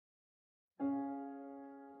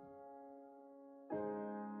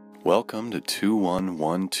Welcome to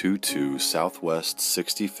 21122 Southwest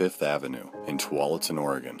 65th Avenue in Tualatin,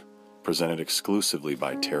 Oregon, presented exclusively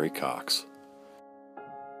by Terry Cox.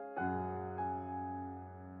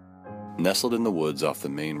 Nestled in the woods off the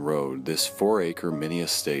main road, this 4-acre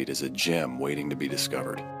mini-estate is a gem waiting to be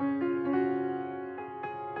discovered.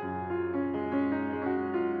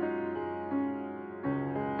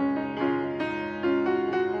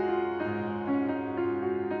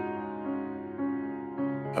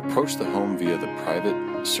 Approach the home via the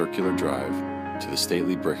private circular drive to the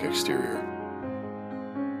stately brick exterior.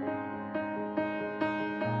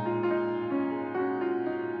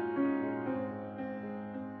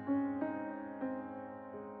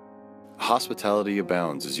 Hospitality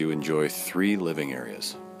abounds as you enjoy 3 living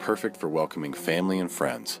areas, perfect for welcoming family and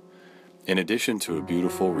friends. In addition to a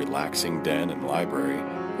beautiful, relaxing den and library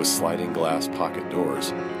with sliding glass pocket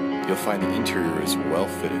doors, you'll find the interior is well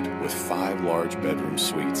fitted with 5 large bedroom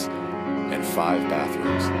suites and 5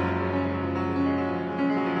 bathrooms.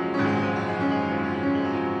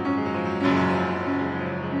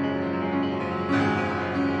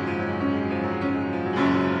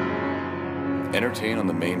 Entertain on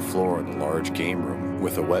the main floor in a large game room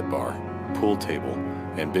with a wet bar, pool table,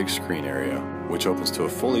 and big screen area, which opens to a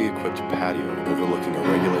fully equipped patio overlooking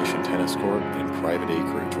a regulation tennis court and private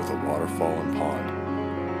acreage with a waterfall and pond.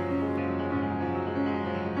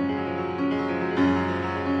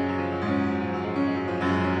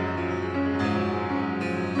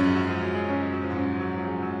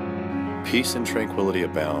 Peace and tranquility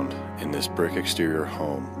abound in this brick exterior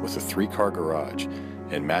home with a 3-car garage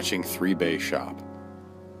and matching 3-bay shop.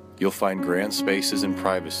 You'll find grand spaces and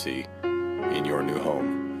privacy in your new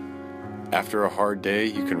home. After a hard day,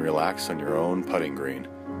 you can relax on your own putting green.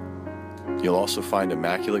 You'll also find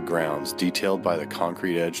immaculate grounds detailed by the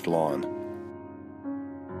concrete-edged lawn.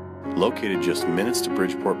 Located just minutes to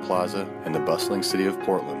Bridgeport Plaza and the bustling city of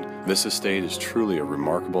Portland, this estate is truly a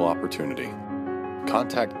remarkable opportunity.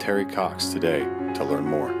 Contact Terry Cox today to learn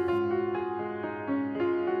more.